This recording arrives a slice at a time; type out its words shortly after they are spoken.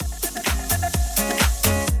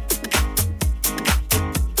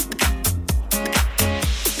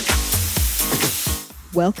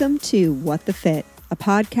Welcome to What the Fit, a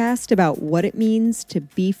podcast about what it means to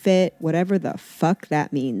be fit, whatever the fuck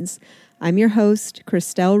that means. I'm your host,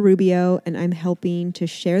 Christelle Rubio, and I'm helping to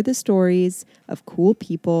share the stories of cool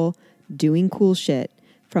people doing cool shit,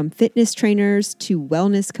 from fitness trainers to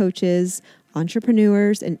wellness coaches,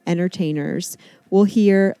 entrepreneurs, and entertainers. We'll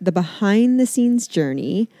hear the behind-the-scenes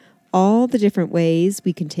journey, all the different ways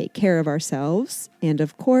we can take care of ourselves, and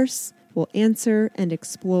of course, we'll answer and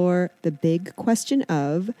explore the big question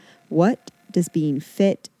of, what does being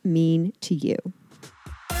fit mean to you?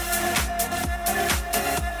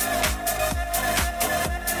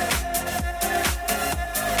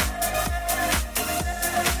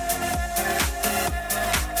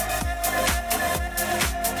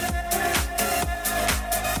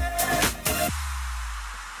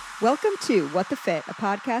 Welcome to What the Fit, a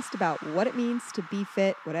podcast about what it means to be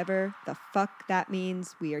fit, whatever the fuck that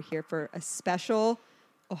means. We are here for a special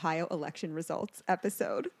Ohio election results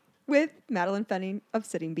episode with Madeline Fening of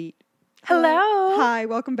CityBeat. Hello. Hi,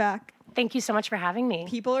 welcome back. Thank you so much for having me.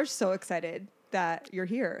 People are so excited that you're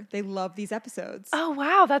here. They love these episodes. Oh,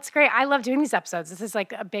 wow. That's great. I love doing these episodes. This is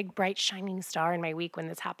like a big, bright, shining star in my week when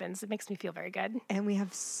this happens. It makes me feel very good. And we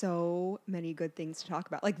have so many good things to talk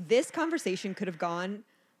about. Like, this conversation could have gone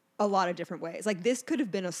a lot of different ways. Like, this could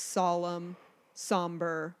have been a solemn,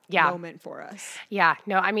 somber moment for us. Yeah.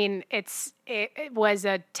 No, I mean, it was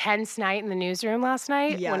a tense night in the newsroom last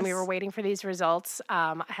night when we were waiting for these results.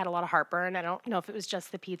 I had a lot of heartburn. I don't know if it was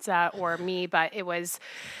just the pizza or me, but it was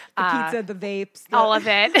the pizza, the vapes, all of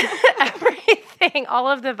it, everything, all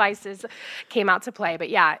of the vices came out to play.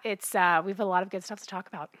 But yeah, it's we have a lot of good stuff to talk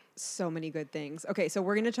about. So many good things. Okay, so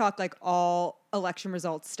we're going to talk like all election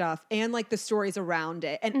results stuff and like the stories around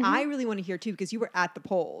it. And I really want to hear too, because you were at the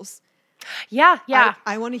polls. Yeah.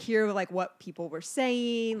 I want to hear like what people were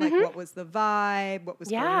saying, like what was the vibe, what was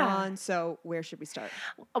going on. So where should we start?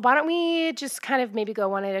 Why don't we just kind of maybe go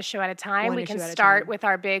one issue at a time? We can start with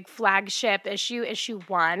our big flagship issue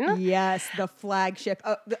 1. Yes, the flagship.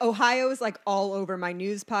 Ohio is like all over my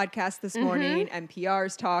news podcast this morning.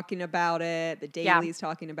 NPR's talking about it. The Daily's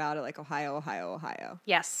talking about it. Like Ohio.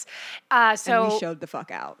 Yes. And we showed the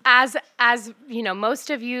fuck out. As you know,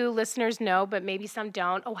 most of you listeners know, but maybe some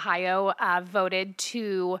don't, Ohio voted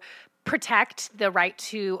to protect the right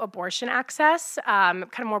to abortion access, kind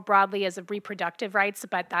of more broadly as of reproductive rights,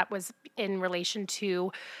 but that was in relation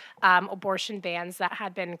to abortion bans that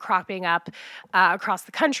had been cropping up across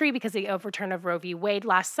the country because of the overturn of Roe v. Wade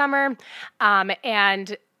last summer.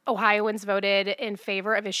 And Ohioans voted in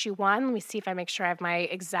favor of issue 1. Let me see if I make sure I have my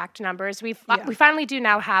exact numbers. We finally do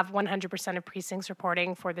now have 100% of precincts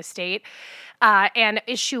reporting for the state. And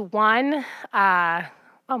issue 1...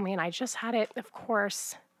 oh man, I just had it, of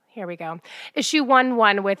course. Here we go. Issue 1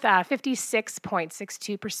 won with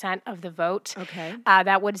 56.62% of the vote. Okay.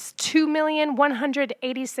 That was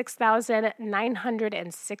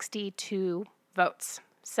 2,186,962 votes.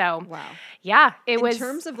 So, wow. Yeah, it was. In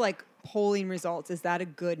terms of like polling results, is that a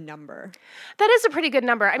good number? That is a pretty good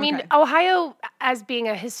number. I mean, Ohio, as being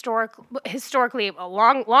a historically a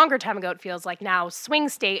longer time ago, it feels like now, swing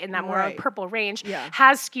state in that more purple range,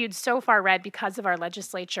 has skewed so far red because of our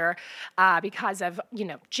legislature, because of,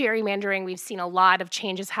 gerrymandering. We've seen a lot of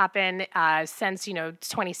changes happen since,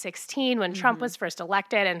 2016 when Trump was first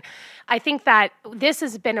elected. And I think that this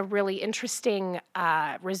has been a really interesting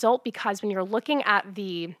result, because when you're looking at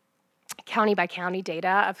the county by county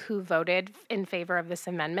data of who voted in favor of this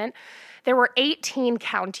amendment, there were 18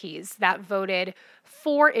 counties that voted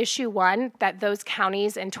for issue 1, that those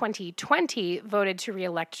counties in 2020 voted to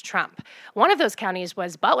reelect Trump. One of those counties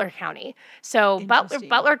was Butler County. So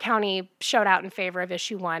Butler County showed out in favor of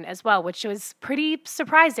issue 1 as well, which was pretty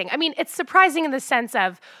surprising. I mean, it's surprising in the sense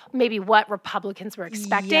of maybe what Republicans were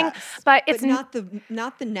expecting, but it's not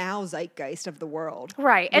the now zeitgeist of the world.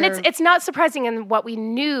 Right. And it's not surprising in what we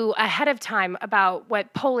knew ahead of time about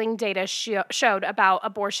what polling data showed about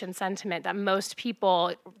abortion sentiment, that most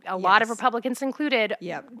people, a lot of Republicans included,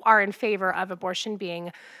 are in favor of abortion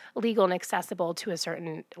being legal and accessible to a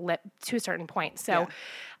certain point. So,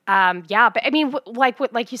 but I mean,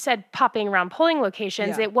 like you said, popping around polling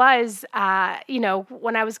locations, it was,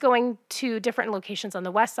 when I was going to different locations on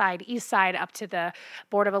the west side, east side, up to the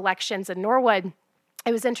Board of Elections in Norwood,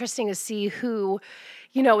 it was interesting to see who,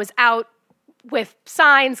 was out with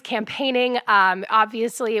signs, campaigning.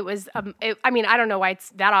 Obviously, it was, I don't know why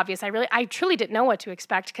it's that obvious. I truly didn't know what to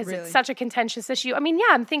expect, because it's such a contentious issue. I mean,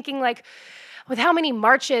 I'm thinking like, with how many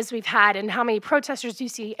marches we've had and how many protesters you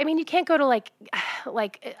see, I mean, you can't go to like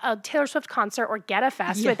a Taylor Swift concert or Get a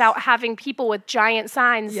Fest without having people with giant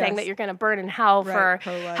signs saying that you're going to burn in hell for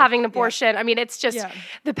pro-life. Having an abortion. I mean, it's just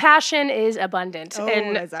the passion is abundant. Oh,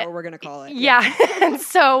 and is that what we're going to call it? Yeah. And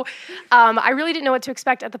so I really didn't know what to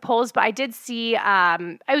expect at the polls, but I did see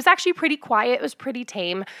it was actually pretty quiet. It was pretty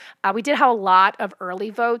tame. We did have a lot of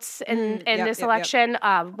early votes in this election,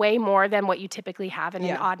 way more than what you typically have in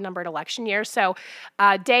an odd-numbered election year. So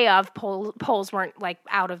day of, polls weren't like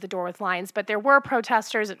out of the door with lines, but there were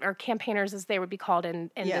protesters or campaigners, as they would be called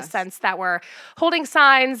in the sense, that were holding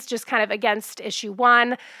signs just kind of against issue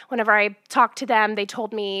 1. Whenever I talked to them, they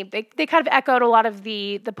told me, they kind of echoed a lot of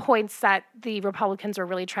the points that the Republicans were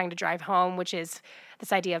really trying to drive home, which is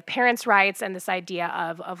this idea of parents' rights and this idea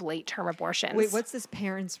of late-term abortions. Wait, what's this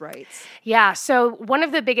parents' rights? Yeah, so one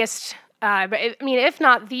of the biggest, if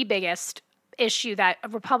not the biggest issue that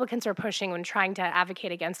Republicans are pushing when trying to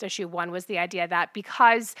advocate against issue 1 was the idea that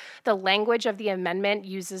because the language of the amendment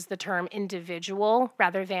uses the term individual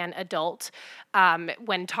rather than adult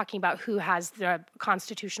when talking about who has the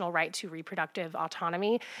constitutional right to reproductive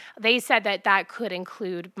autonomy, they said that could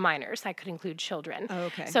include minors, that could include children. Oh,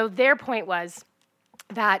 okay. So their point was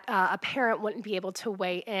that a parent wouldn't be able to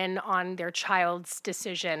weigh in on their child's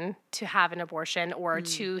decision to have an abortion or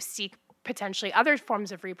to seek potentially other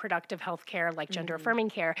forms of reproductive health care like gender-affirming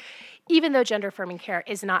care, even though gender-affirming care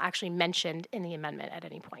is not actually mentioned in the amendment at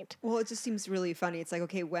any point. Well, it just seems really funny. It's like,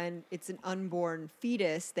 okay, when it's an unborn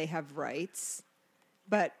fetus, they have rights,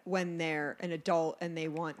 but when they're an adult and they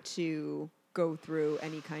want to go through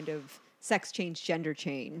any kind of sex change, gender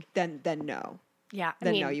change, then no. Yeah.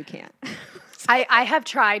 No, you can't. I have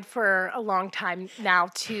tried for a long time now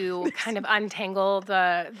to kind of untangle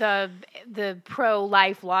the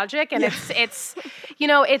pro-life logic, and it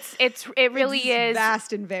really is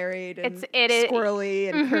vast and varied and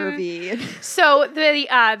squirrely and curvy. So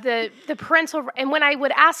the parental, and when I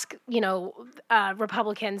would ask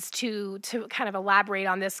Republicans to kind of elaborate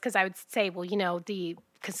on this, because I would say, well,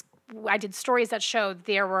 because I did stories that showed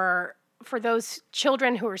there were, for those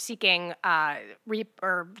children who are seeking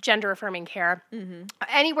or gender-affirming care,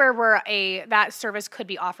 anywhere where that service could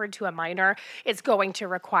be offered to a minor, it's going to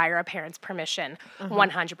require a parent's permission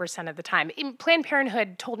 100% of the time. Planned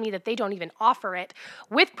Parenthood told me that they don't even offer it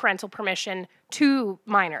with parental permission to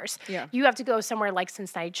minors. Yeah. You have to go somewhere like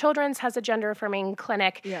Cincinnati Children's has a gender-affirming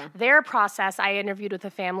clinic. Yeah. Their process, I interviewed with a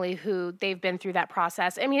family who they've been through that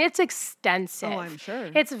process. I mean, it's extensive. Oh, I'm sure.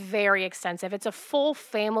 It's very extensive. It's a full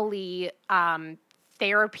family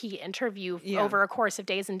therapy interview over a course of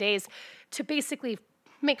days and days to basically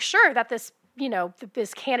make sure that this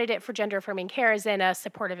candidate for gender-affirming care is in a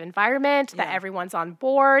supportive environment, that everyone's on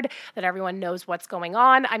board, that everyone knows what's going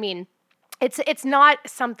on. I mean, it's not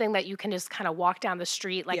something that you can just kind of walk down the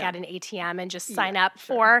street like at an ATM and just sign up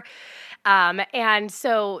for. And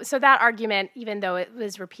so that argument, even though it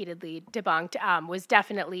was repeatedly debunked, was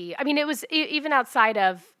definitely, I mean, it was even outside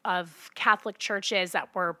of Catholic churches that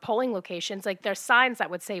were polling locations, like there's signs that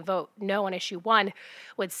would say vote no on issue 1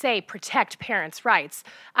 would say protect parents' rights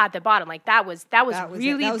at the bottom. Like that was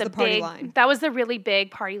really the party big line. That was the really big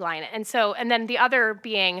party line. And then the other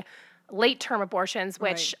being late-term abortions,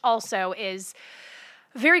 which also is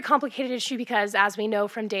a very complicated issue because, as we know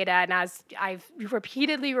from data and as I've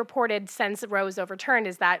repeatedly reported since Roe was overturned,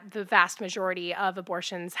 is that the vast majority of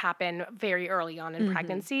abortions happen very early on in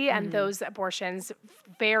pregnancy, and those abortions,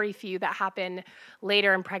 very few that happen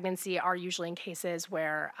later in pregnancy, are usually in cases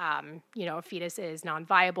where a fetus is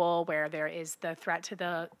non-viable, where there is the threat to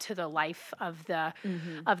the life of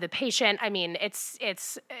the patient. I mean, it's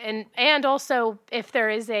and also if there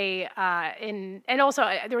is there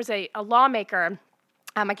was a lawmaker.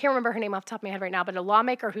 I can't remember her name off the top of my head right now, but a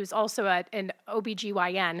lawmaker who's also an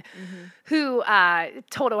OBGYN who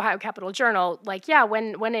told Ohio Capitol Journal, like,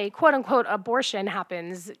 when a quote-unquote abortion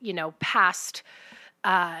happens, past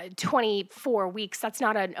 24 weeks, that's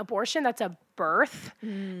not an abortion, that's a birth.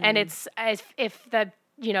 And it's if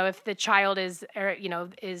the child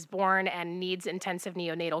is born and needs intensive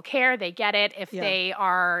neonatal care, they get it. If they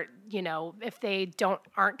are, if they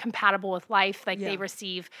aren't compatible with life, they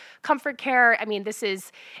receive comfort care. I mean,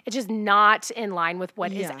 it's just not in line with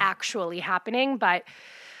what is actually happening. But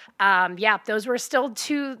those were still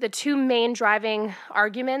the two main driving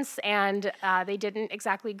arguments, and they didn't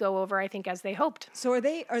exactly go over, I think, as they hoped. So are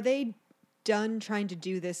they done trying to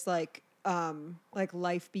do this like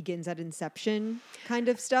life begins at inception kind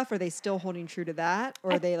of stuff? Are they still holding true to that?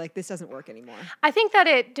 Or are they like, this doesn't work anymore? I think that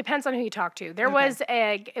it depends on who you talk to. There was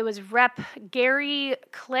Rep. Gary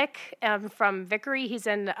Click from Vickery. He's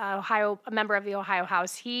in Ohio, a member of the Ohio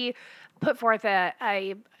House. He put forth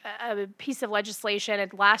a piece of legislation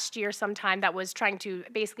last year sometime that was trying to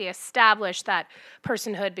basically establish that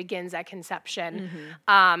personhood begins at conception.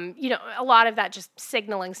 A lot of that just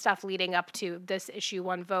signaling stuff leading up to this issue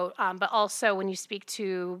 1 vote, but also when you speak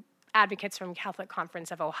to advocates from Catholic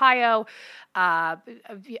Conference of Ohio,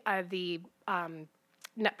 the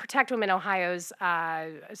Protect Women Ohio's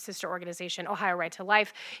sister organization, Ohio Right to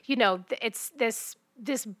Life, it's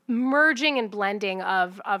this merging and blending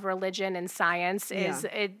of religion and science is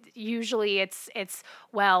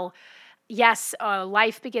well, yes,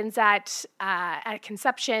 life begins at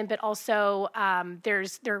conception, but also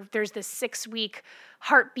there's this 6-week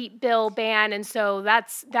heartbeat bill ban, and so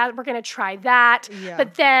that we're going to try that. Yeah.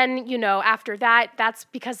 But then, after that, that's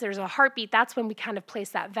because there's a heartbeat. That's when we kind of place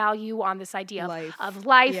that value on this idea of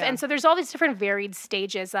life. Yeah. And so there's all these different varied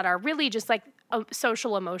stages that are really just like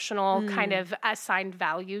social, emotional kind of assigned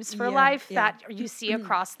values for life that you see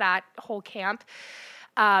across that whole camp.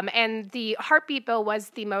 And the heartbeat bill is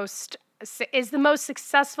the most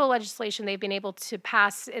successful legislation they've been able to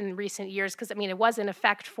pass in recent years, because it was in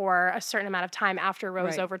effect for a certain amount of time after Roe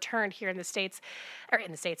was overturned here in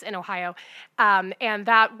Ohio, and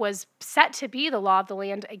that was set to be the law of the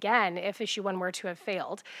land again if issue 1 were to have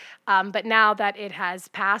failed. But now that it has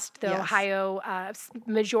passed the Ohio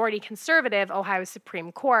majority conservative Ohio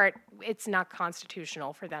Supreme Court, it's not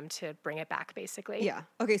constitutional for them to bring it back, basically. Yeah.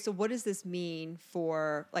 Okay. So what does this mean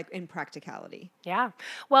for in practicality? Yeah.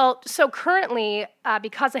 Well, so currently,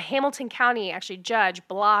 because a Hamilton County judge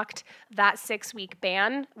blocked that 6-week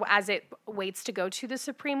ban as it waits to go to the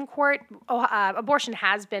Supreme Court, abortion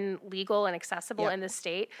has been legal and accessible in the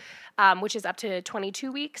state, which is up to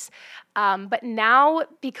 22 weeks. But now,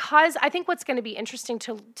 because I think what's going to be interesting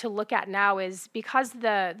to look at now is because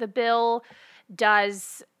the bill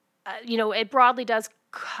does, it broadly does,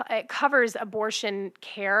 it covers abortion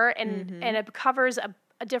care and it covers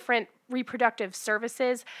a different reproductive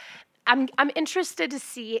services. I'm interested to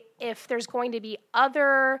see if there's going to be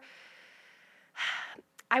other,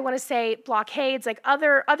 I want to say, blockades,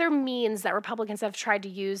 other means that Republicans have tried to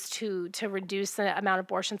use to reduce the amount of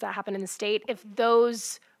abortions that happen in the state, if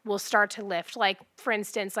those will start to lift. For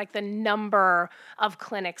instance, the number of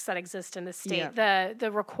clinics that exist in the state, the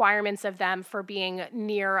requirements of them for being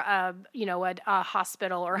near a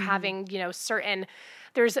hospital or having, certain.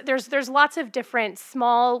 There's lots of different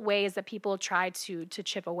small ways that people try to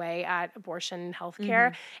chip away at abortion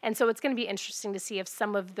healthcare. And so it's going to be interesting to see if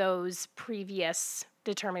some of those previous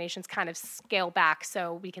determinations kind of scale back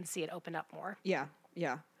so we can see it open up more. Yeah.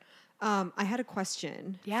 I had a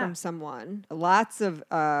question from someone. Lots of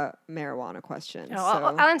marijuana questions.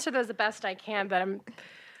 I'll answer those the best I can, but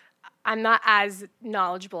I'm not as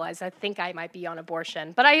knowledgeable as I think I might be on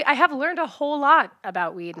abortion. But I have learned a whole lot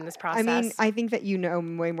about weed in this process. I think that you know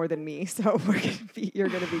way more than me, so you're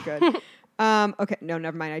going to be good. Okay, no,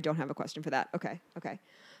 never mind. I don't have a question for that. Okay.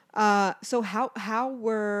 So how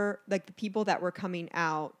were the people that were coming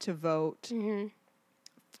out to vote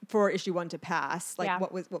for issue 1 to pass?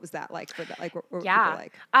 What was that like for that? What were people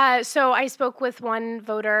like? So I spoke with one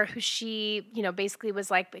voter who she, basically was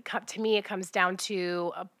to me, it comes down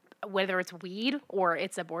to whether it's weed or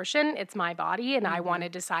it's abortion, it's my body, and I want to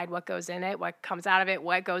decide what goes in it, what comes out of it,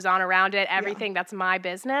 what goes on around it, everything. That's my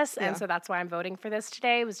business, and so that's why I'm voting for this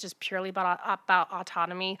today. It was just purely about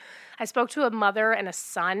autonomy. I spoke to a mother and a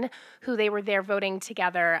son who they were there voting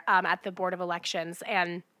together at the Board of Elections,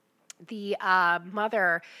 and the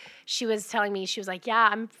mother, she was telling me, she was like,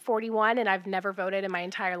 I'm 41 and I've never voted in my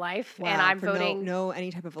entire life. Wow, and I'm voting any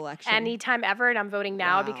type of election. Anytime ever. And I'm voting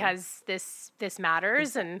now because this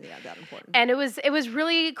matters. And that important. And it was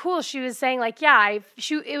really cool. She was saying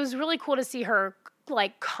it was really cool to see her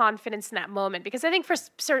confidence in that moment, because I think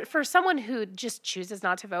for someone who just chooses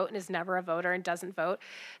not to vote and is never a voter and doesn't vote,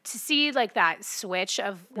 to see that switch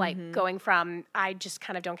of going from I just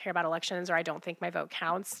kind of don't care about elections or I don't think my vote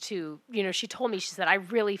counts to, she told me, she said, I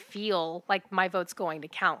really feel like my vote's going to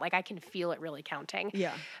count. I can feel it really counting.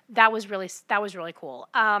 Yeah. That was really cool.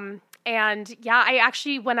 And I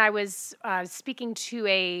actually, when I was speaking to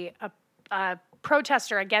a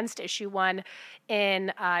protester against issue 1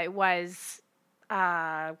 in it was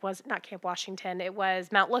not Camp Washington, it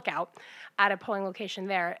was Mount Lookout at a polling location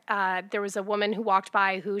there. There was a woman who walked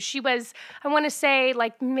by who she was, I want to say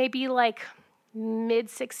maybe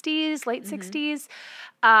mid-60s, late 60s.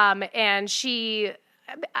 And she,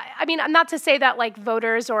 not to say that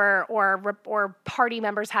voters or party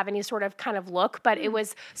members have any sort of kind of look, but it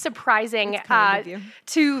was surprising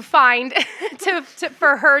to find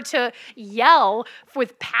for her to yell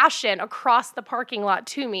with passion across the parking lot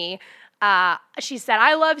to me, she said,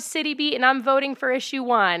 I love CityBeat and I'm voting for issue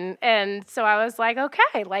 1. And so I was like,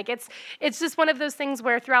 okay, like it's just one of those things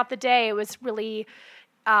where throughout the day it was really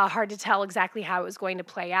hard to tell exactly how it was going to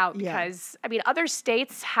play out because, I mean, other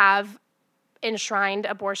states have enshrined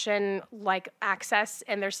abortion like access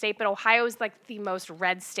in their state, but Ohio is like the most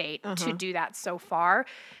red state to do that so far.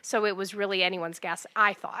 So it was really anyone's guess,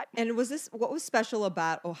 I thought. And what was special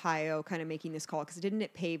about Ohio kind of making this call? Because didn't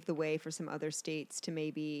it pave the way for some other states to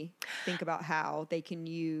maybe think about how they can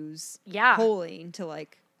use polling to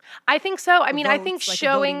like... I think so. I mean, I think like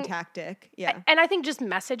showing... a voting tactic. Yeah. And I think just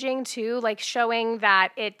messaging too, like showing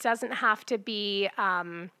that it doesn't have to be...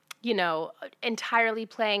 entirely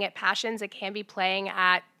playing at passions. It can be playing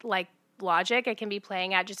at like logic. It can be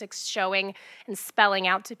playing at just showing and spelling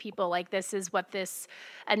out to people like this is what this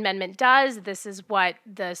amendment does. This is what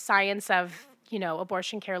the science of,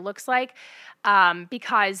 abortion care looks like.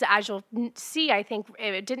 Because as you'll see, I think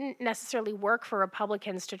it didn't necessarily work for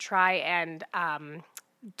Republicans to try and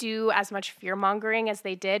do as much fear mongering as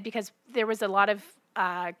they did because there was a lot of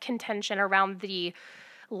contention around the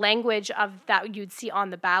language of that you'd see on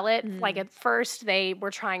the ballot. Like at first they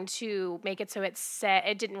were trying to make it so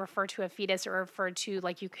it didn't refer to a fetus or refer to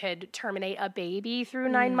like you could terminate a baby through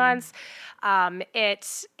 9 months.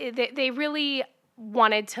 They really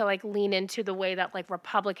wanted to like lean into the way that like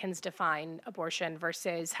Republicans define abortion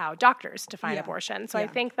versus how doctors define abortion. So I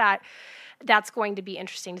think that that's going to be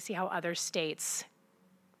interesting to see how other states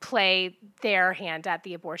play their hand at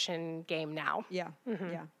the abortion game now. Yeah.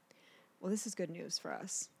 Yeah. Well, this is good news for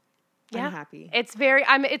us. Yeah. I'm happy. It's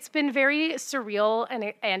been very surreal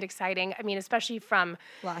and exciting. I mean, especially from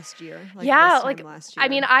last year. Last year. I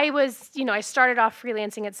mean, I was, I started off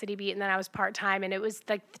freelancing at CityBeat and then I was part-time and it was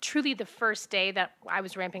like truly the first day that I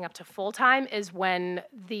was ramping up to full-time is when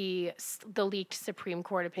the leaked Supreme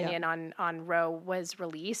Court opinion on Roe was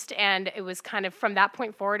released. And it was kind of from that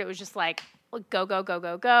point forward, it was just like, go, go, go,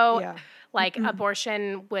 go, go. Yeah. Like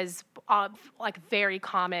abortion was like very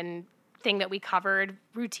common thing that we covered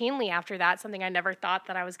routinely after that, something I never thought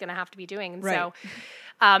that I was going to have to be doing. And so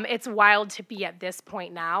it's wild to be at this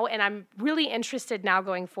point now. And I'm really interested now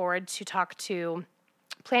going forward to talk to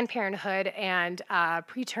Planned Parenthood and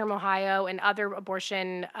Preterm Ohio and other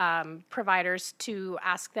abortion providers to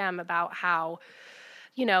ask them about how,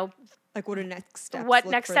 like what next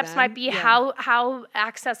steps might be, how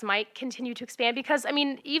access might continue to expand. Because, I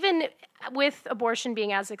mean, even with abortion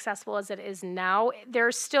being as accessible as it is now,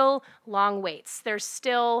 there's still long waits. There's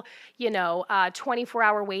still,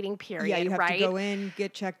 24-hour waiting period, Yeah, you have right? to go in,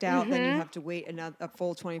 get checked out, then you have to wait a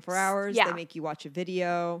full 24 hours. Yeah. They make you watch a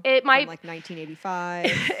video from like 1985.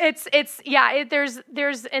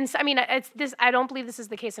 I don't believe this is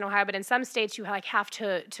the case in Ohio, but in some states you like have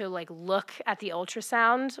to like look at the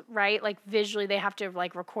ultrasound, right? Like visually they have to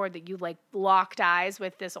like record that you like locked eyes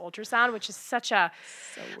with this ultrasound, which is such a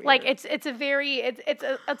like it's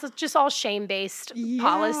just all shame-based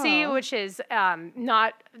policy, which is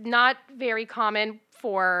not very common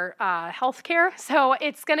for healthcare. So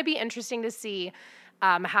it's going to be interesting to see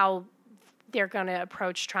how they're going to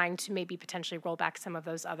approach trying to maybe potentially roll back some of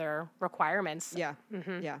those other requirements. Yeah.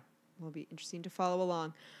 Yeah. It'll be interesting to follow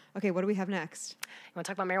along. Okay, what do we have next? You want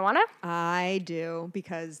to talk about marijuana? I do,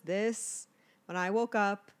 because when I woke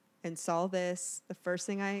up and saw this, the first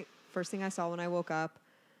thing I saw when I woke up,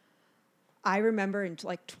 I remember in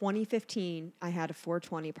like 2015, I had a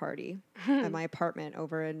 420 party at my apartment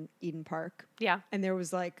over in Eden Park. Yeah. And there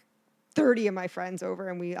was like 30 of my friends over,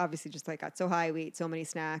 and we obviously just like got so high, we ate so many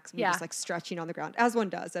snacks, we were just like stretching on the ground, as one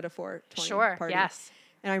does at a 420 party. Yes.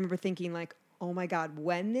 And I remember thinking like, oh my God,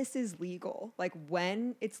 when this is legal, like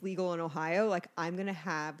when it's legal in Ohio, like I'm going to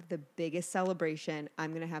have the biggest celebration.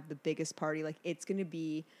 I'm going to have the biggest party. Like it's going to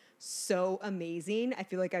be so amazing. I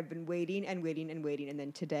feel like I've been waiting and waiting and waiting. And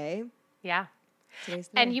then today. Yeah.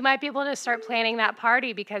 And you might be able to start planning that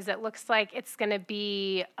party because it looks like it's going to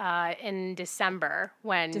be in December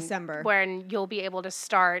when you'll be able to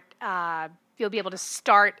start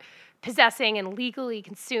possessing and legally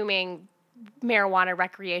consuming marijuana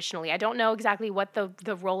recreationally. I don't know exactly what the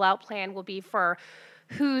rollout plan will be for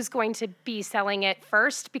who's going to be selling it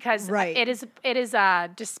first, because it is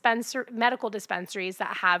medical dispensaries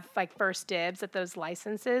that have like first dibs at those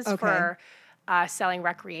licenses for selling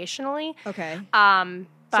recreationally. Okay. So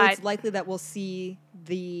it's likely that we'll see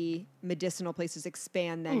the medicinal places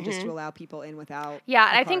expand then just to allow people in without. Yeah,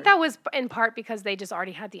 I think that was in part because they just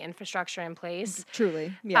already had the infrastructure in place.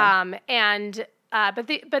 Truly. Yeah.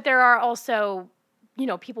 But there are also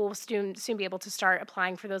people will soon be able to start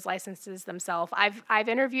applying for those licenses themselves. I've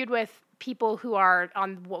interviewed with people who are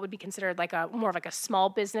on what would be considered like more of a small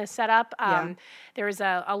business setup. There is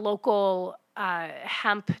a local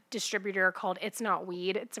hemp distributor called It's Not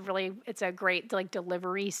Weed. It's a great like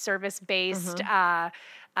delivery service based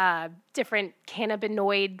different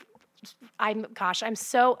cannabinoid. I've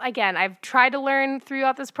tried to learn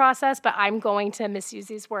throughout this process, but I'm going to misuse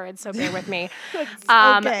these words, so bear with me.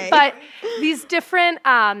 Okay. But these different,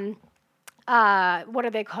 what are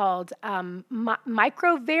they called?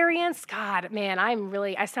 Micro variants. God, man,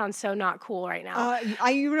 I sound so not cool right now.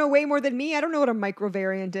 You know way more than me. I don't know what a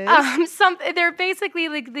microvariant is. They're basically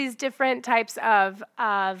like these different types of.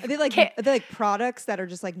 Are they like products that are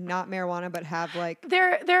just like not marijuana, but have like.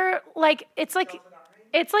 They're like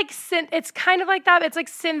it's kind of like that. It's like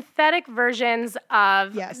synthetic versions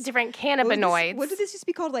of different cannabinoids. What did this used to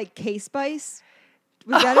be called? Like K-Spice?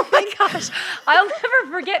 Was that a thing? Oh my gosh. I'll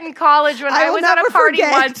never forget in college when I was at a party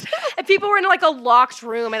once and people were in like a locked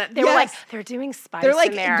room and they were like, they're doing spice they're like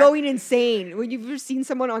in there. going insane. When you've ever seen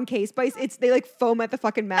someone on K-Spice, they like foam at the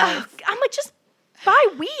fucking mouth. I'm like, just buy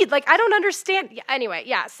weed. Like, I don't understand. Yeah, anyway,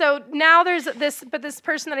 yeah. So now there's this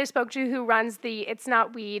person that I spoke to who runs the It's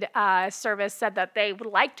Not Weed service said that they would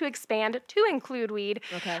like to expand to include weed.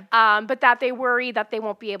 Okay. But that they worry that they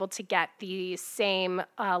won't be able to get the same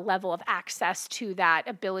level of access to that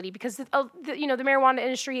ability because, the marijuana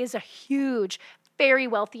industry is a huge, very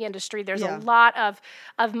wealthy industry. There's a lot of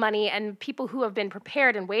money and people who have been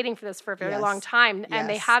prepared and waiting for this for a very long time. And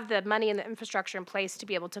they have the money and the infrastructure in place to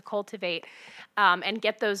be able to cultivate and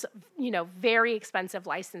get those, very expensive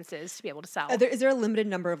licenses to be able to sell. Is there a limited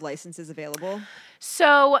number of licenses available?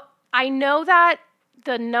 So I know that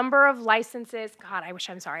the number of licenses, God, I wish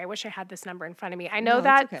I had this number in front of me. I know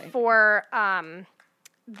for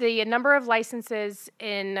the number of licenses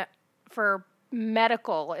for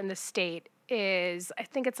medical in the state is, I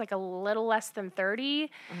think it's like a little less than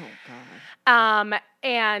 30. Oh God.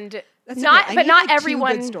 And that's not, okay. but not like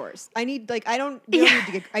everyone. 2 good stores. I need like, I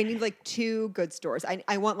need like 2 good stores.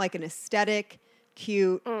 I want like an aesthetic,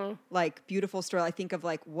 cute, like beautiful store. I think of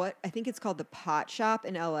like I think it's called the Pot Shop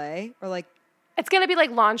in LA or like. It's going to be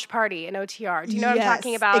like Launch Party in OTR. Do you know what I'm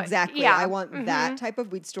talking about? Exactly. Yeah. I want that type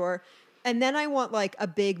of weed store. And then I want like a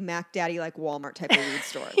big Mac Daddy, like Walmart type of weed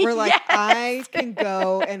store where like I can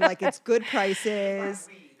go and like it's good prices.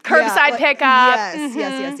 Curbside pickup.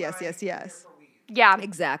 Yes. Yeah.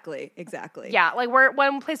 Exactly. Yeah. Like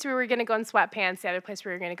one place we were going to go in sweatpants. The other place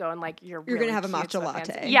we were going to go in like you're going to have a matcha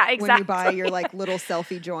latte. Yeah, exactly. When you buy your like little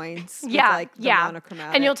selfie joints. With, like, the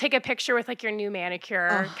monochromatic. And you'll take a picture with like your new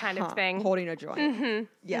manicure kind of thing. Holding a joint. Mm-hmm.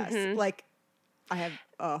 Yes. Mm-hmm. Like I have,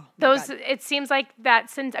 those, God. It seems like that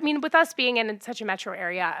since, with us being in such a metro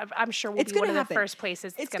area, I'm sure we'll be one of the first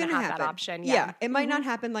places that's going to have that option. Yeah. It might not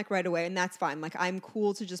happen like right away and that's fine. Like I'm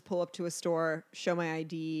cool to just pull up to a store, show my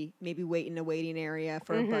ID, maybe wait in a waiting area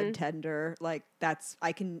for a bud tender. Like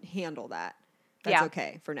I can handle that. That's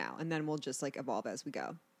okay for now. And then we'll just like evolve as we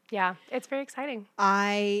go. Yeah. It's very exciting.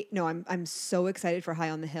 I'm so excited for High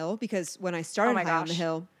on the Hill because when I started High on the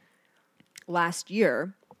Hill last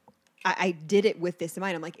year, I did it with this in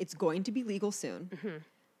mind. I'm like, it's going to be legal soon. Mm-hmm.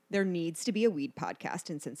 There needs to be a weed podcast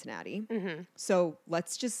in Cincinnati. Mm-hmm. So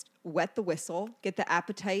let's just wet the whistle, get the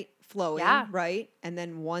appetite flowing, right? And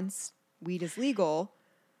then once weed is legal...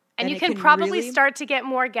 And you can probably start to get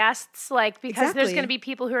more guests, like, because there's going to be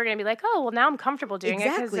people who are going to be like, oh, well, now I'm comfortable doing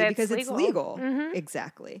it because it's legal. Mm-hmm.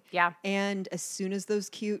 Exactly. Yeah. And as soon as those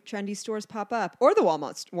cute, trendy stores pop up, or the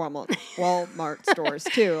Walmart stores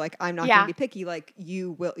too, like, I'm not going to be picky. Like,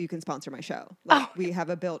 you can sponsor my show. Like, we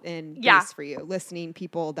have a built-in base for you. Listening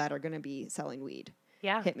people that are going to be selling weed.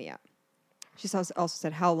 Yeah. Hit me up. She also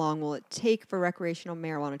said, how long will it take for recreational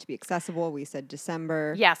marijuana to be accessible? We said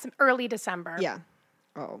December. Yes, early December. Yeah.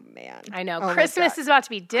 Oh, man. I know. Christmas is about to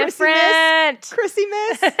be different.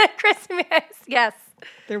 Christmas. Christmas. Yes.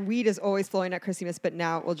 Their weed is always flowing at Christmas, but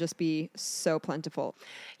now it will just be so plentiful.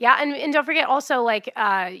 Yeah, and don't forget also, like,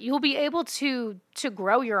 you'll be able to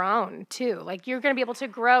grow your own, too. Like, you're going to be able to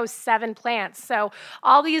grow 7 plants. So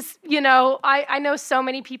all these, I know so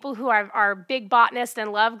many people who are big botanists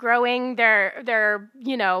and love growing their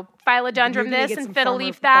philodendron this and fiddle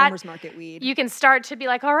leaf that. Farmers market weed. You can start to be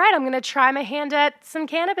like, all right, I'm going to try my hand at some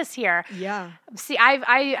cannabis here. Yeah. See,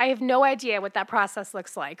 I have no idea what that process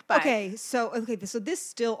looks like. But so this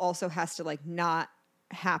still also has to like not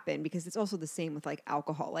happen because it's also the same with like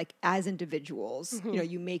alcohol. Like as individuals,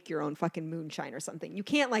 you make your own fucking moonshine or something. You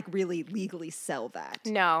can't like really legally sell that.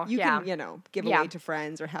 No. You can, give away to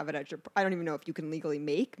friends or have it at your. I don't even know if you can legally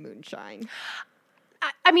make moonshine.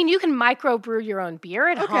 I mean, you can microbrew your own beer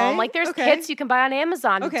at home. Like, there's kits you can buy on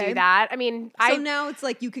Amazon to do that. I mean, so now it's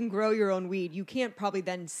like you can grow your own weed. You can't probably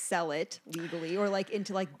then sell it legally or like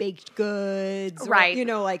into like baked goods, right? Or, you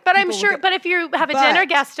know, like. But I'm sure. But if you have a dinner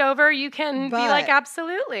guest over, you can be like,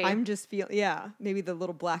 absolutely. I'm just maybe the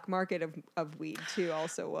little black market of weed too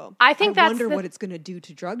also will. I wonder what it's going to do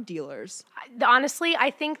to drug dealers. Honestly,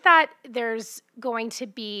 I think that there's going to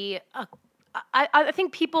be I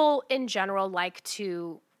think people in general like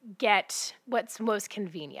to get what's most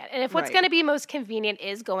convenient. And if what's going to be most convenient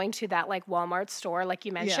is going to that like Walmart store, like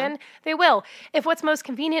you mentioned, they will. If what's most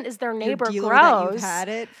convenient is their neighbor grows. That you've had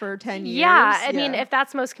it for 10 years. I mean, if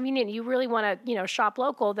that's most convenient, you really want to, shop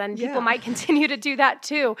local, then people might continue to do that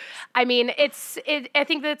too. I mean, I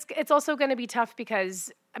think that it's also going to be tough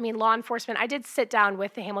because I mean, law enforcement, I did sit down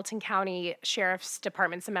with the Hamilton County Sheriff's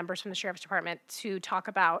Department, some members from the Sheriff's Department, to talk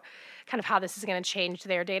about kind of how this is going to change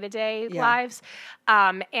their day-to-day lives.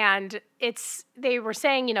 And they were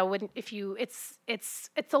saying, it's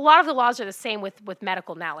a lot of the laws are the same with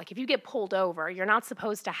medical now. Like if you get pulled over, you're not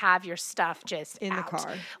supposed to have your stuff just in out. The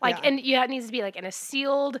car. Like, and it needs to be like in a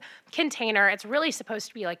sealed container. It's really supposed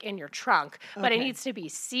to be like in your trunk, but it needs to be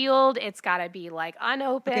sealed. It's got to be like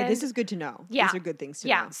unopened. Okay, this is good to know. Yeah. These are good things to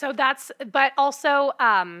know. So but also,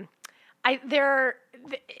 part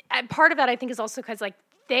of that I think is also because like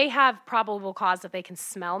they have probable cause that they can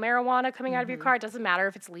smell marijuana coming out of your car. It doesn't matter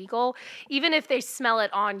if it's legal. Even if they smell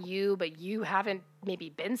it on you, but you haven't maybe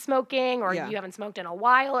been smoking or you haven't smoked in a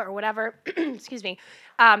while or whatever, excuse me,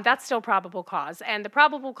 that's still probable cause. And the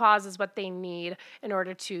probable cause is what they need in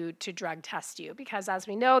order to drug test you. Because as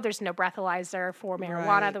we know, there's no breathalyzer for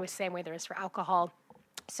marijuana the same way there is for alcohol.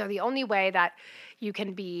 So the only way that you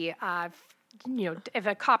can be, if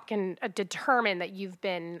a cop can determine that you've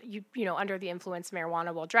been, under the influence of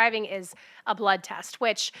marijuana while driving is a blood test,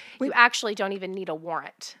 which you actually don't even need a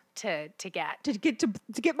warrant to get.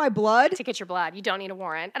 To get my blood? To get your blood. You don't need a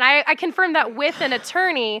warrant. And I confirmed that with an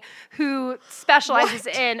attorney who specializes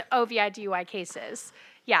in OVI DUI cases.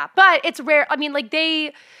 Yeah, but it's rare. I mean, like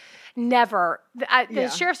the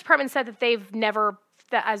Sheriff's Department said that they've never,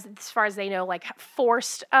 as far as they know, like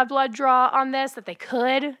forced a blood draw on this, that they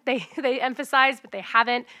could. They emphasized, but they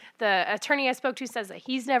haven't. The attorney I spoke to says that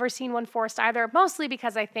he's never seen one forced either, mostly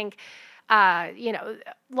because I think,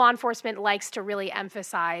 law enforcement likes to really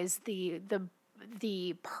emphasize the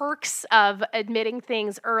perks of admitting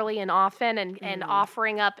things early and often and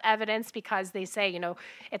offering up evidence because they say,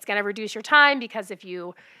 it's going to reduce your time because if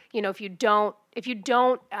you don't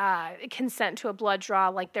consent to a blood draw,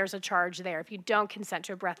 like there's a charge there. If you don't consent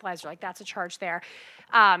to a breathalyzer, like that's a charge there.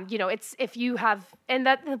 It's if you have, and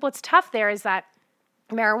that what's tough there is that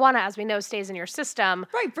marijuana, as we know, stays in your system.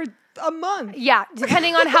 Right, for a month. Yeah,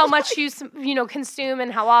 depending on how much you consume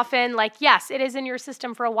and how often, like, yes, it is in your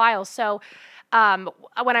system for a while. So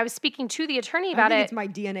when I was speaking to the attorney about it's my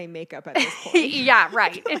DNA makeup at this point. Yeah,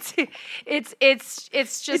 right. It's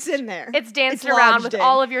just it's in there. It's dancing around with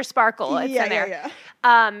all of your sparkle. It's in there.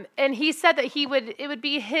 Yeah. And he said that it would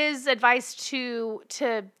be his advice to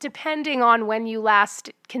depending on when you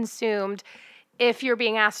last consumed, if you're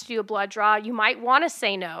being asked to do a blood draw, you might want to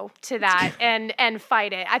say no to that and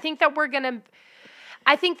fight it. I think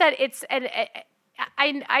that it's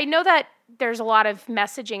I know that there's a lot of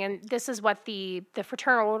messaging, and this is what the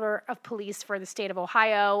Fraternal Order of Police for the state of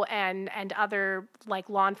Ohio and other like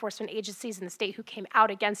law enforcement agencies in the state who came out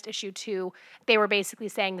against issue 2, they were basically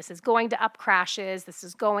saying this is going to up crashes, this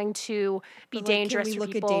is going to be dangerous for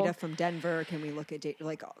people. Can we look at data from Denver? Can we look at data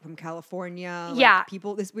like from California? Yeah.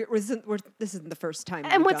 People, this isn't the first time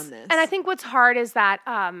we've done this. And I think what's hard is that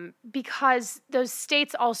because those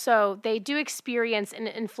states also, they do experience an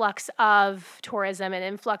influx of tourism, an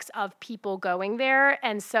influx of people going there,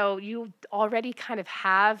 and so you already kind of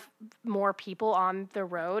have more people on the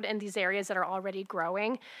road in these areas that are already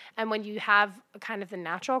growing, and when you have kind of the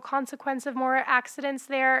natural consequence of more accidents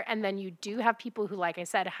there, and then you do have people who, like I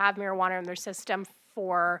said, have marijuana in their system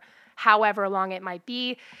for however long it might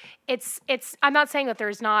be, it's I'm not saying that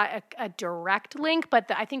there's not a direct link,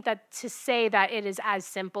 but I think that to say that it is as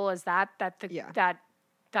simple as that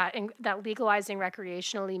legalizing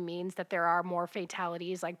recreationally means that there are more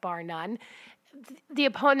fatalities, like bar none. The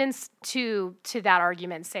opponents to that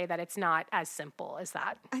argument say that it's not as simple as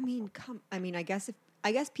that.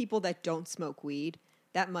 I guess people that don't smoke weed,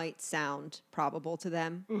 that might sound probable to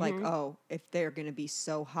them. Like, if they're going to be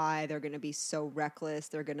so high, they're going to be so reckless,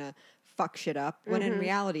 they're going to fuck shit up. When in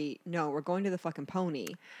reality, no, we're going to the fucking Pony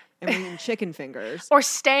and we're eating chicken fingers. Or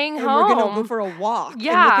staying home. We're going to go for a walk and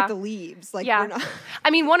look at the leaves. Like, we're not...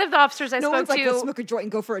 I mean, one of the officers I spoke to... No one's like, let's smoke a joint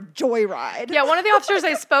and go for a joyride. Yeah, one of the officers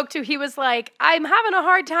I spoke to, he was like, I'm having a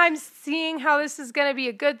hard time seeing how this is going to be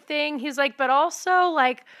a good thing. He's like, but also,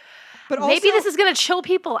 maybe this is going to chill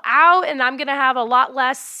people out and I'm going to have a lot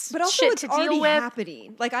less shit to deal with.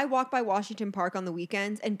 Happening. Like, I walk by Washington Park on the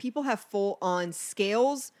weekends and people have full-on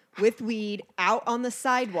scales with weed out on the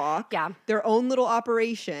sidewalk. Yeah. Their own little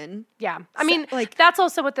operation. Yeah. I mean, that's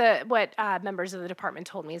also what members of the department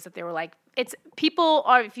told me, is that they were like, it's people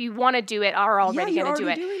are, if you want to do it, are already going to do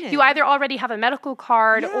it. You either already have a medical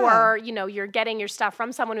card or, you're getting your stuff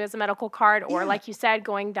from someone who has a medical card, or like you said,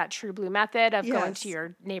 going that True Blue method of going to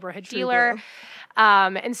your neighborhood dealer.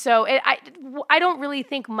 And so I don't really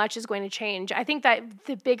think much is going to change. I think that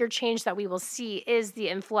the bigger change that we will see is the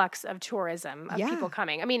influx of tourism, of people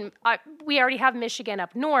coming. I mean, we already have Michigan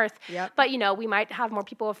up north, but, we might have more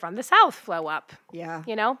people from the south flow up. Yeah.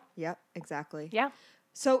 Yep, exactly. Yeah.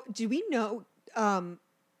 So do we know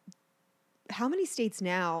how many states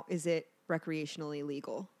now is it recreationally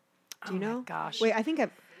legal? Do you know? Gosh. Wait, I think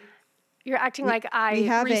You're acting like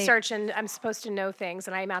I research and I'm supposed to know things,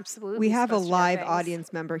 and I'm absolutely We have a supposed to know live things.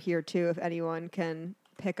 audience member here, too, if anyone can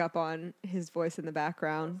pick up on his voice in the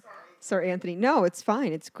background. Sir Anthony. No, it's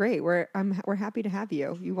fine. It's great. We're happy to have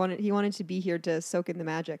you. He wanted to be here to soak in the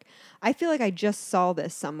magic. I feel like I just saw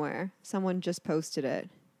this somewhere. Someone just posted it.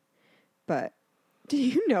 But do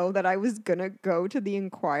you know that I was going to go to the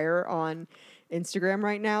Inquirer on Instagram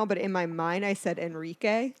right now, but in my mind I said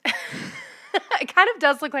Enrique? It kind of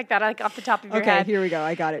does look like that, like off the top of your head. Okay, here we go.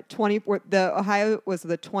 I got it. The Ohio was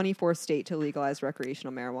the 24th state to legalize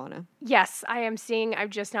recreational marijuana. Yes, I am seeing. I've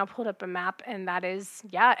just now pulled up a map, and that is,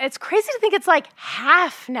 it's crazy to think it's like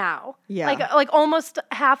half now. Yeah, like almost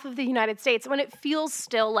half of the United States. When it feels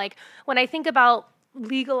still like, when I think about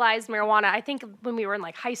legalized marijuana, I think when we were in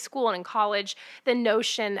like high school and in college, the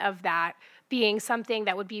notion of that being something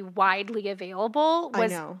that would be widely available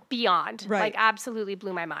was beyond. Right. Like, absolutely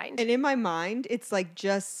blew my mind. And in my mind, it's like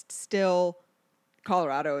just still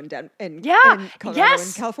Colorado and and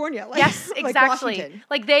California. Like, yes, exactly. Washington,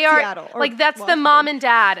 like they are Seattle, like that's Washington. The mom and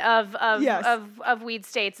dad of weed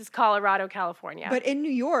states is Colorado, California. But in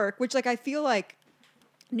New York, which like I feel like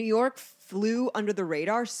New York flew under the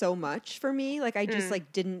radar so much for me. Like I just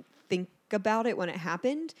like didn't think about it when it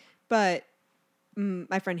happened. But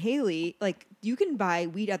my friend Haley, like, you can buy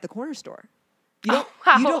weed at the corner store. You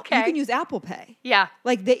can use Apple Pay. Yeah.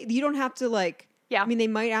 Like you don't have to like. Yeah. I mean, they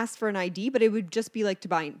might ask for an ID, but it would just be like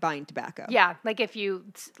buying tobacco. Yeah. Like if you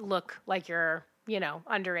look like you're,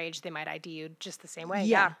 underage, they might ID you just the same way.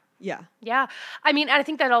 Yeah. Yeah. I mean, I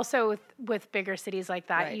think that also with bigger cities like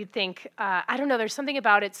that, you'd think, I don't know, there's something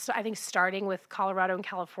about it, I think, starting with Colorado and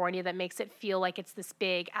California that makes it feel like it's this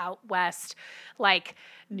big out west, like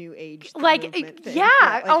new age, like, movement thing.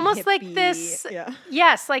 Like almost hippie, like this,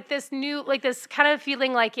 yes, like this new, like this kind of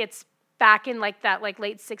feeling like it's back in like that, like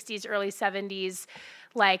late 60s, early 70s,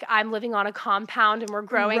 like I'm living on a compound and we're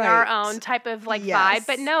growing our own type of like vibe.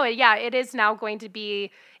 But no, it is now going to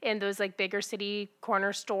be in those like bigger city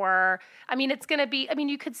corner store. I mean, it's going to be,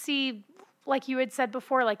 you could see, like you had said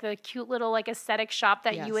before, like the cute little like aesthetic shop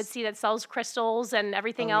that you would see that sells crystals and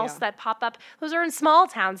everything else that pop up. Those are in small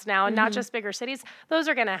towns now and not just bigger cities. Those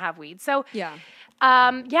are going to have weed. So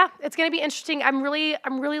it's going to be interesting. I'm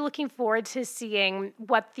really looking forward to seeing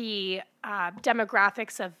what the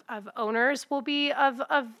demographics of owners will be of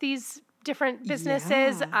these different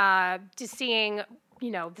businesses, to seeing,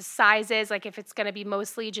 the sizes, like if it's going to be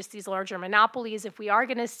mostly just these larger monopolies, if we are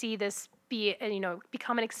going to see this be,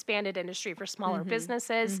 become an expanded industry for smaller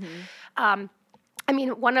businesses.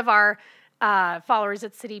 One of our followers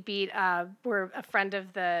at CityBeat, we're a friend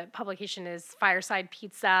of the publication, is Fireside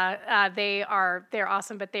Pizza. They're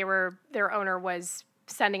awesome, but their owner was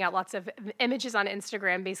sending out lots of images on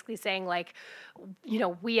Instagram basically saying like,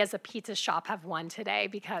 we as a pizza shop have won today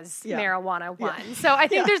because marijuana won. Yeah. So I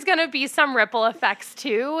think there's going to be some ripple effects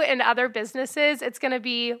too in other businesses. It's going to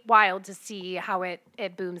be wild to see how it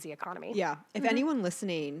booms the economy. Yeah. If anyone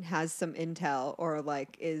listening has some intel or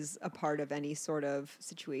like is a part of any sort of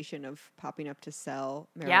situation of popping up to sell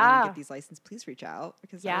marijuana and get these licenses, please reach out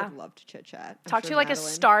because I would love to chit chat. Talk to like Madeline.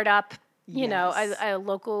 A startup. A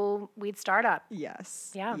local weed startup.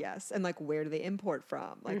 Yes. Yeah. Yes. And like, where do they import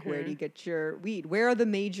from? Like, where do you get your weed? Where are the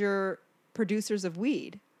major producers of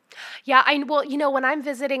weed? Yeah, well, when I'm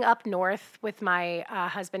visiting up north with my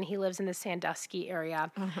husband, he lives in the Sandusky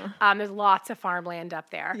area. There's lots of farmland up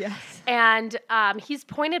there. Yes. And he's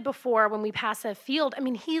pointed before when we pass a field. I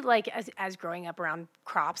mean, he as growing up around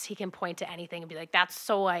crops, he can point to anything and be like, "That's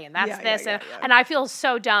soy and that's this." And I feel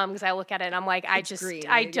so dumb because I look at it and I'm like, I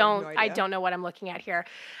don't know what I'm looking at here.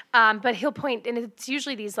 But he'll point, and it's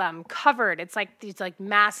usually these covered. It's like these like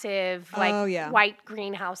massive white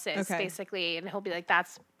greenhouses basically, and he'll be like,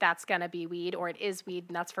 that's going to be weed, or it is weed,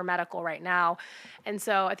 and that's for medical right now. And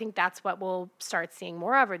so I think that's what we'll start seeing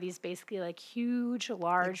more of, are these basically like huge,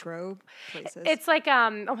 large grow places. It's like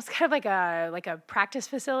almost kind of like a practice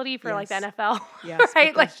facility for like the NFL,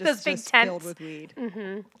 right? Like those big tents filled with weed.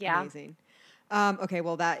 Mm-hmm. Yeah, amazing. Okay,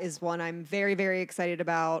 well, that is one I'm very, very excited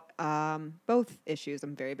about. Both issues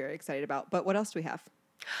I'm very, very excited about. But what else do we have?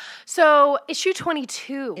 So issue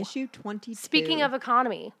 22. Issue 22. Speaking of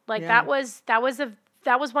economy, that was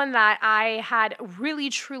one that I had really,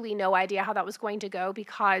 truly no idea how that was going to go,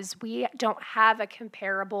 because we don't have a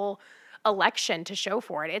comparable election to show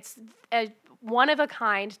for it. It's a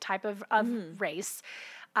one-of-a-kind type of race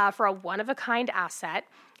for a one-of-a-kind asset,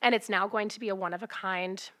 and it's now going to be a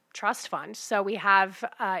one-of-a-kind trust fund. So we have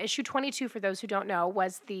issue 22, for those who don't know,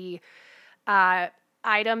 was the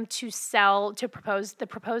item to propose the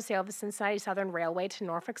proposed sale of the Cincinnati Southern Railway to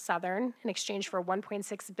Norfolk Southern in exchange for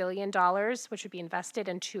 $1.6 billion, which would be invested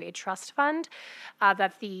into a trust fund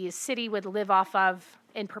that the city would live off of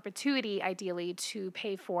in perpetuity, ideally, to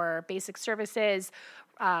pay for basic services,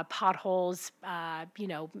 potholes,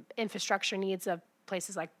 infrastructure needs of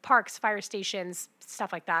places like parks, fire stations,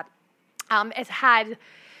 stuff like that. It's had,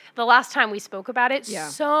 the last time we spoke about it,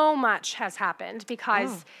 so much has happened,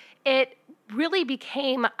 because it really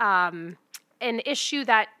became an issue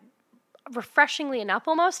that, refreshingly enough,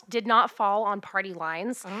 almost did not fall on party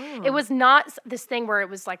lines. It was not this thing where it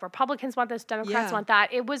was like Republicans want this, Democrats want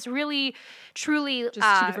that. It was really, truly just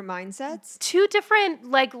two different mindsets, two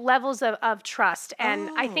different like levels of trust.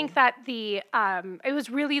 And I think that it was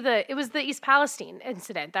the East Palestine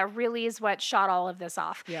incident that really is what shot all of this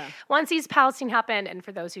off. Yeah. Once East Palestine happened, and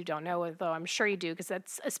for those who don't know, though I'm sure you do, because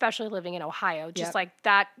that's especially living in Ohio, just like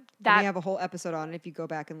that. We have a whole episode on it if you go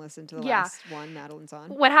back and listen to the last one Madeline's on.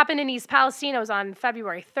 What happened in East Palestine, it was on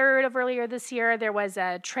February 3rd of earlier this year. There was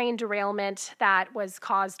a train derailment that was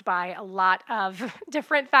caused by a lot of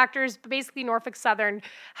different factors, but basically Norfolk Southern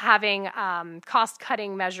having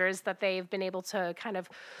cost-cutting measures that they've been able to kind of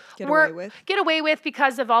get away with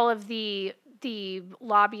because of all of the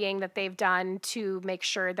lobbying that they've done to make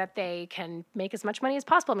sure that they can make as much money as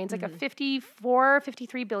possible. I mean, it's like a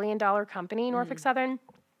 $53 billion company, Norfolk Southern.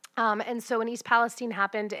 And so when East Palestine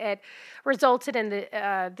happened, it resulted in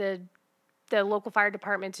the local fire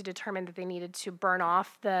department to determine that they needed to burn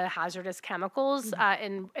off the hazardous chemicals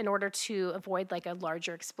in order to avoid like a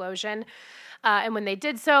larger explosion. And when they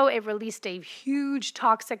did so, it released a huge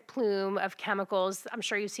toxic plume of chemicals. I'm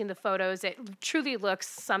sure you've seen the photos. It truly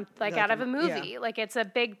looks like out of a movie. Yeah. Like it's a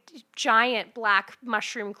big, giant black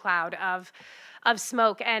mushroom cloud of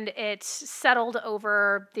smoke, and it settled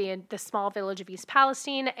over the small village of East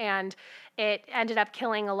Palestine, and it ended up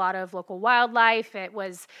killing a lot of local wildlife. It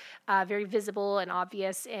was very visible and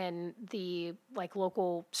obvious in the like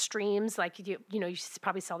local streams. Like you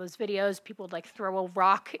probably saw those videos. People would like throw a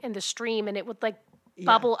rock in the stream, and it would like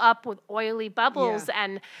bubble up with oily bubbles.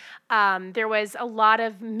 And there was a lot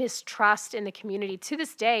of mistrust in the community to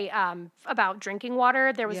this day about drinking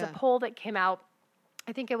water. There was a poll that came out,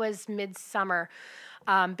 I think it was midsummer,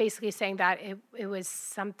 basically saying that it was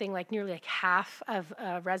something like nearly like half of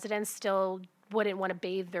residents still wouldn't want to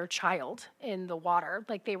bathe their child in the water.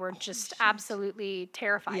 Like they were just absolutely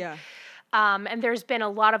terrified. Yeah. And there's been a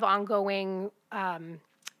lot of ongoing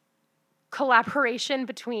collaboration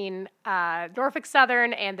between Norfolk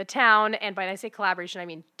Southern and the town, and when I say collaboration, I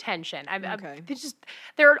mean tension.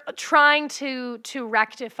 They're trying to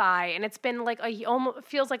rectify, and it's been like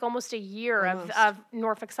feels like almost a year of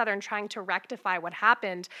Norfolk Southern trying to rectify what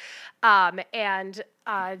happened. And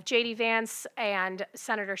J.D. Vance and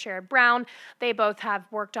Senator Sherrod Brown, they both have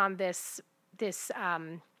worked on this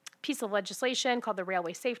piece of legislation called the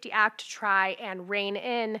Railway Safety Act to try and rein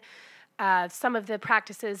in some of the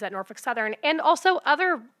practices at Norfolk Southern, and also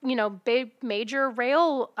other, big major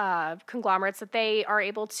rail conglomerates, that they are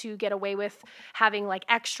able to get away with having like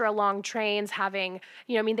extra long trains, having,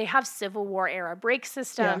 they have Civil War era brake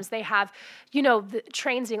systems. Yeah. They have, the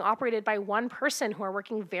trains being operated by one person who are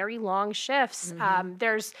working very long shifts.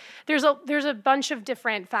 There's a bunch of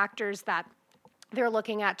different factors that they're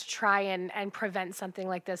looking at to try and prevent something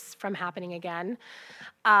like this from happening again.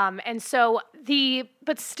 But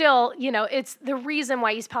still, it's the reason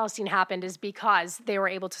why East Palestine happened is because they were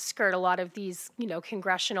able to skirt a lot of these,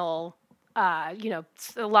 congressional, a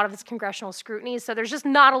lot of this congressional scrutiny. So there's just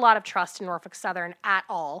not a lot of trust in Norfolk Southern at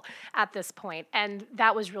all at this point. And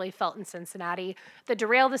that was really felt in Cincinnati. The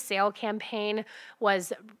Derail the Sale campaign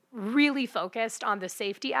was really focused on the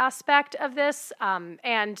safety aspect of this.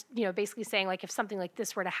 Basically saying like, if something like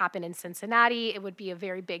this were to happen in Cincinnati, it'd be a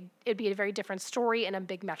very different story in a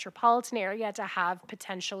big metropolitan area to have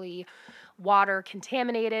potentially water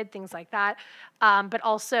contaminated, things like that. But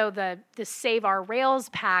also the Save Our Rails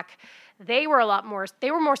PAC, they were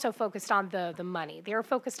more so focused on the money. They were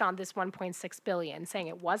focused on this $1.6 billion, saying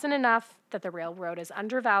it wasn't enough, that the railroad is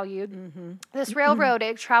undervalued. Mm-hmm. This railroad,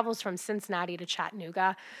 it travels from Cincinnati to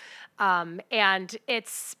Chattanooga. And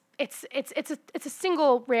it's a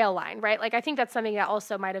single rail line, right? Like, I think that's something that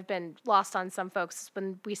also might have been lost on some folks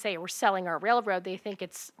when we say we're selling our railroad. They think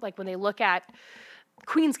it's like when they look at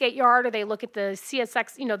Queensgate Yard, or they look at the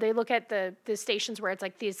CSX, they look at the stations where it's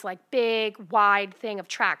like these like big wide thing of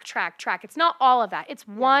track. It's not all of that. It's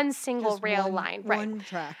one single rail line, right? One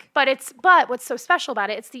track. But what's so special about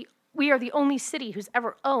it, we are the only city who's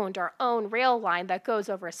ever owned our own rail line that goes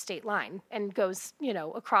over a state line and goes,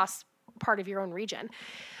 across part of your own region.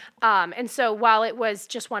 And so while it was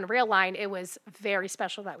just one rail line, it was very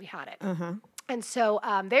special that we had it. Uh-huh. And so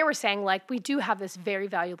they were saying, like, we do have this very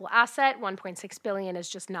valuable asset. $1.6 billion is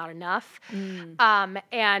just not enough.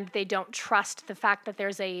 And they don't trust the fact that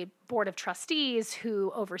there's a board of trustees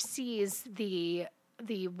who oversees the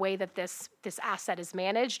way that this asset is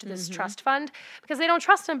managed, this trust fund, because they don't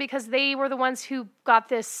trust them, because they were the ones who got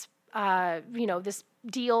this, this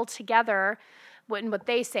deal together. What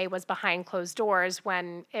they say was behind closed doors,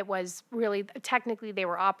 when it was really technically they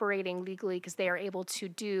were operating legally, because they are able to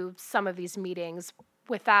do some of these meetings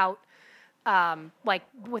without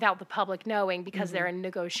the public knowing, because they're in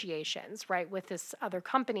negotiations, right, with this other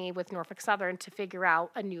company, with Norfolk Southern, to figure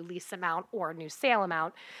out a new lease amount or a new sale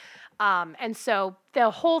amount. And so the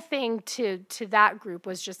whole thing to that group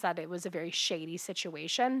was just that it was a very shady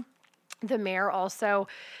situation. The mayor also,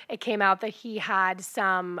 it came out that he had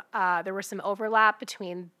there was some overlap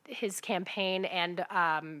between his campaign and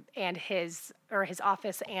his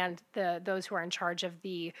office and those who are in charge of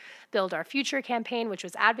the Build Our Future campaign, which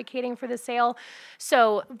was advocating for the sale.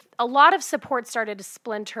 So a lot of support started to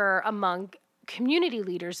splinter among community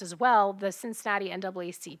leaders as well. The Cincinnati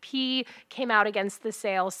NAACP came out against the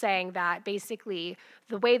sale, saying that basically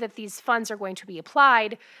the way that these funds are going to be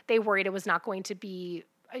applied, they worried it was not going to be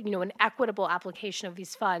an equitable application of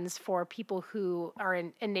these funds for people who are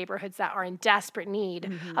in neighborhoods that are in desperate need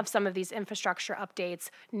of some of these infrastructure updates,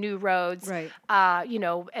 new roads, right.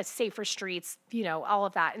 Safer streets, all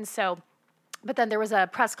of that. And so, but then there was a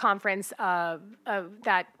press conference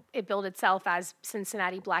that it billed itself as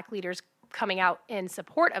Cincinnati Black leaders coming out in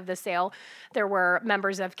support of the sale. There were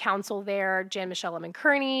members of council there, Jan Michelle Lemon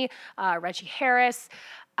Kearney, Reggie Harris,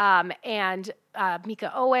 and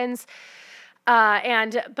Mika Owens.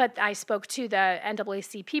 But I spoke to the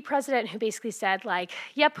NAACP president, who basically said, like,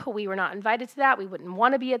 yep, we were not invited to that. We wouldn't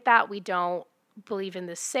want to be at that. We don't believe in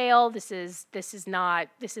this sale. This is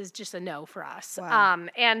just a no for us. Wow.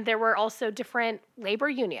 And there were also different labor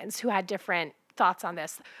unions who had different thoughts on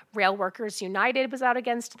this. Rail Workers United was out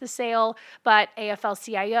against the sale, but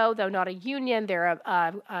AFL-CIO, though not a union, they're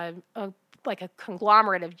like a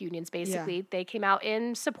conglomerate of unions, basically. Yeah. They came out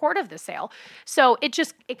in support of the sale. So it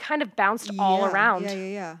kind of bounced all around.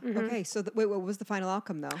 Yeah. Mm-hmm. Okay, so wait, what was the final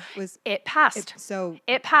outcome, though? It passed.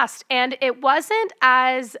 It passed. And it wasn't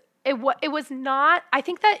as... It was not. I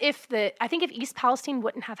think if East Palestine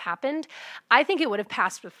wouldn't have happened, I think it would have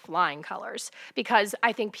passed with flying colors, because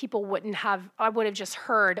I think people wouldn't have. I would have just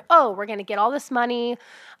heard, oh, we're going to get all this money,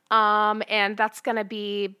 and that's going to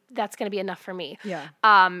be enough for me. Yeah.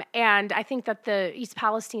 And I think that the East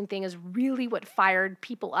Palestine thing is really what fired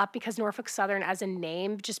people up, because Norfolk Southern as a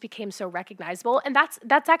name just became so recognizable, and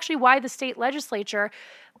that's actually why the state legislature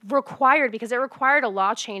required a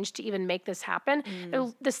law change to even make this happen.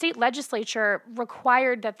 The state legislature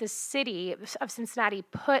required that the city of Cincinnati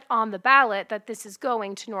put on the ballot that this is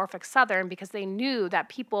going to Norfolk Southern, because they knew that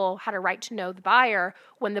people had a right to know the buyer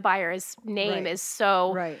when the buyer's name is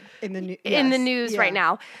so in the news right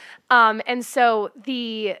now. And so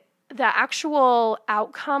the actual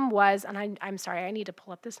outcome was, and I'm sorry, I need to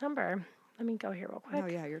pull up this number. Let me go here real quick. Oh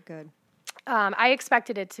yeah, you're good. I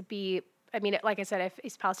expected it to be, I mean, like I said, if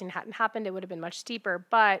East Palestine hadn't happened, it would have been much steeper,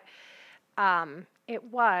 but it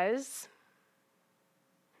was...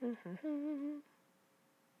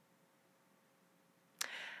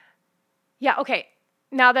 Yeah. Okay.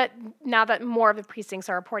 Now that more of the precincts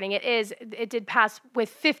are reporting, it did pass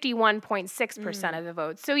with 51.6% of the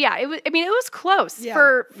votes. So yeah, it was close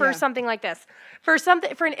for something like this, for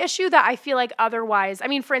an issue that I feel like otherwise, I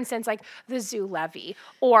mean, for instance, like the zoo levy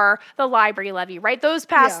or the library levy, right? Those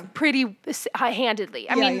passed pretty handedly.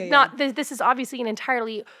 I mean, this is obviously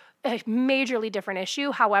a majorly different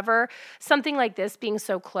issue. However, something like this being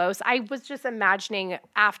so close, I was just imagining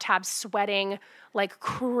AFTAB sweating like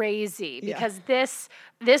crazy because this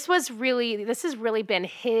has really been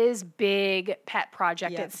his big pet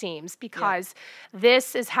project, it seems, because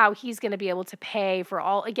this is how he's going to be able to pay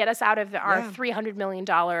for get us out of our $300 million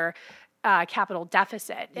capital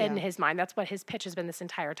deficit in his mind. That's what his pitch has been this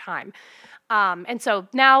entire time. And so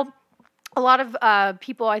now a lot of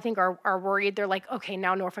people, I think, are worried. They're like, okay,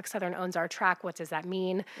 now Norfolk Southern owns our track. What does that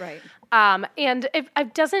mean? Right. And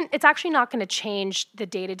it's actually not going to change the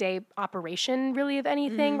day-to-day operation really of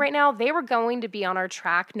anything right now. They were going to be on our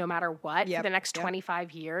track no matter what for the next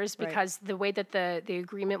 25 years because the way that the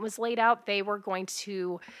agreement was laid out, they were going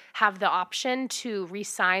to have the option to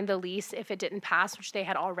re-sign the lease if it didn't pass, which they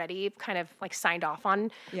had already kind of like signed off on,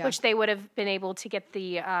 which they would have been able to get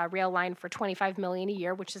the rail line for $25 million a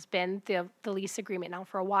year, which has been the lease agreement now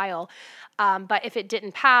for a while. But if it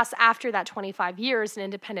didn't pass after that 25 years, an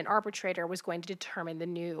independent arbitrator was going to determine the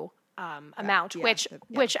new amount, which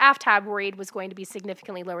AFTAB worried was going to be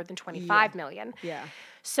significantly lower than $25 million. Yeah.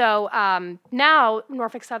 So now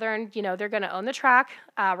Norfolk Southern, they're going to own the track.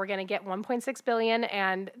 We're going to get $1.6 billion,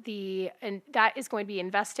 and that is going to be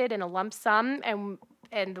invested in a lump sum.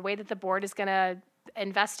 And the way that the board is going to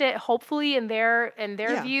invest it, hopefully in their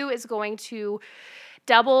view, is going to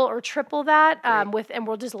double or triple that and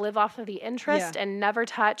we'll just live off of the interest and never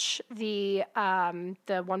touch the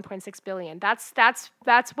 $1.6 billion.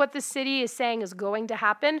 That's what the city is saying is going to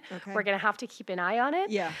happen. Okay. We're going to have to keep an eye on it.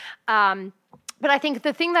 Yeah. But I think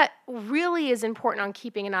the thing that really is important on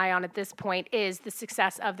keeping an eye on at this point is the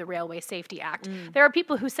success of the Railway Safety Act. There are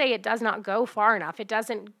people who say it does not go far enough. It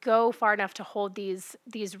doesn't go far enough to hold these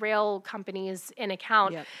rail companies in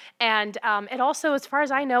account. Yep. And it also, as far as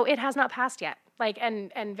I know, it has not passed yet.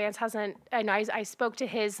 And Vance hasn't, and I spoke to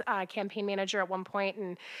his campaign manager at one point,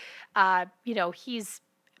 and,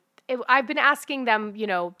 I've been asking them,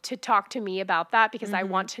 to talk to me about that because I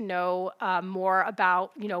want to know more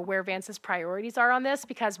about, where Vance's priorities are on this,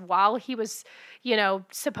 because while he was,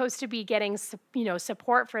 supposed to be getting,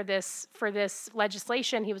 support for this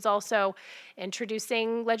legislation, he was also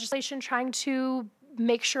introducing legislation trying to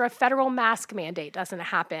make sure a federal mask mandate doesn't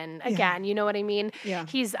happen again. You know what I mean? Yeah.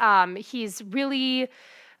 He's really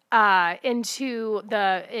into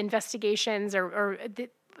the investigations or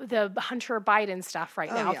the Hunter Biden stuff right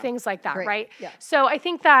now, things like that, right? Yeah. So I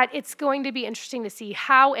think that it's going to be interesting to see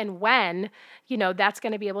how and when, that's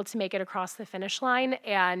going to be able to make it across the finish line,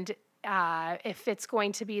 and if it's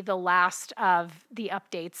going to be the last of the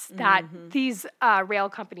updates that these rail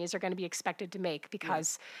companies are going to be expected to make,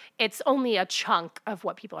 because it's only a chunk of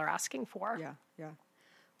what people are asking for. Yeah, yeah.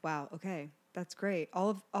 Wow, okay. That's great.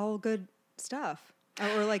 All good stuff.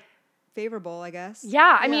 Or like favorable, I guess.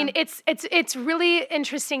 Yeah, I mean, it's really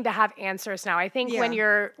interesting to have answers now. I think when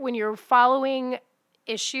you're following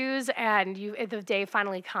issues and the day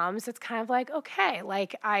finally comes, it's kind of like, okay,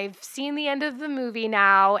 like I've seen the end of the movie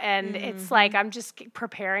now, and it's like I'm just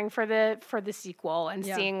preparing for the sequel and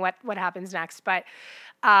seeing what happens next. But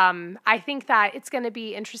I think that it's going to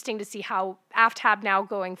be interesting to see how AFTAB now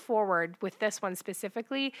going forward with this one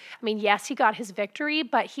specifically. I mean, yes, he got his victory,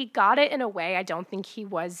 but he got it in a way I don't think he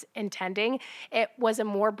was intending. It was a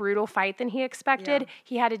more brutal fight than he expected. Yeah.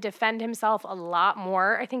 He had to defend himself a lot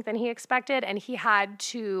more, I think, than he expected, and he had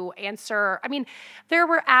to answer. I mean, there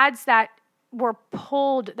were ads that were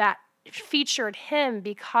pulled that featured him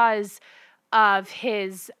because of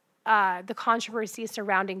his the controversy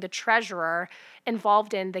surrounding the treasurer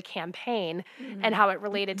involved in the campaign and how it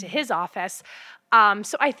related to his office.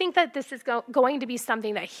 So I think that this is going to be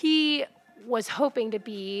something that he was hoping to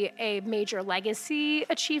be a major legacy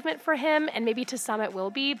achievement for him, and maybe to some it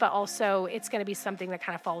will be, but also it's going to be something that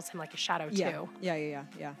kind of follows him like a shadow too. Yeah.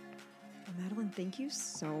 Well, Madeline, thank you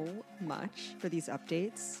so much for these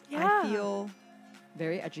updates. Yeah. I feel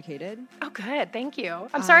very educated. Oh, good. Thank you.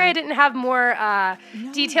 I'm sorry I didn't have more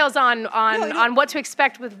details on what to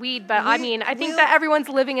expect with weed, but I think that everyone's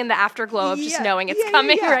living in the afterglow of just knowing it's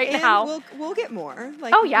coming right now. We'll get more. We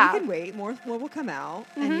can wait. More will come out,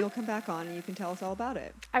 and you'll come back on, and you can tell us all about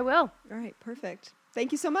it. I will. All right. Perfect.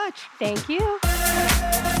 Thank you so much. Thank you.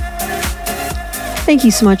 Thank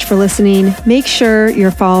you so much for listening. Make sure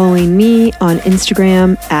you're following me on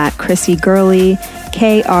Instagram at Chrissy Gurley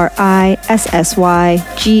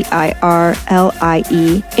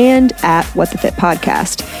KRISSYGIRLIE, and at What the Fit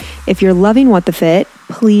Podcast. If you're loving What the Fit,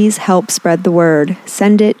 please help spread the word.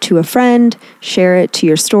 Send it to a friend, share it to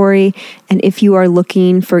your story, and if you are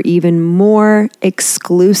looking for even more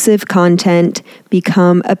exclusive content,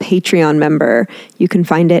 become a Patreon member. You can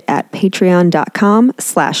find it at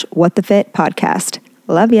patreon.com/whatthefitpodcast.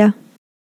 Love ya.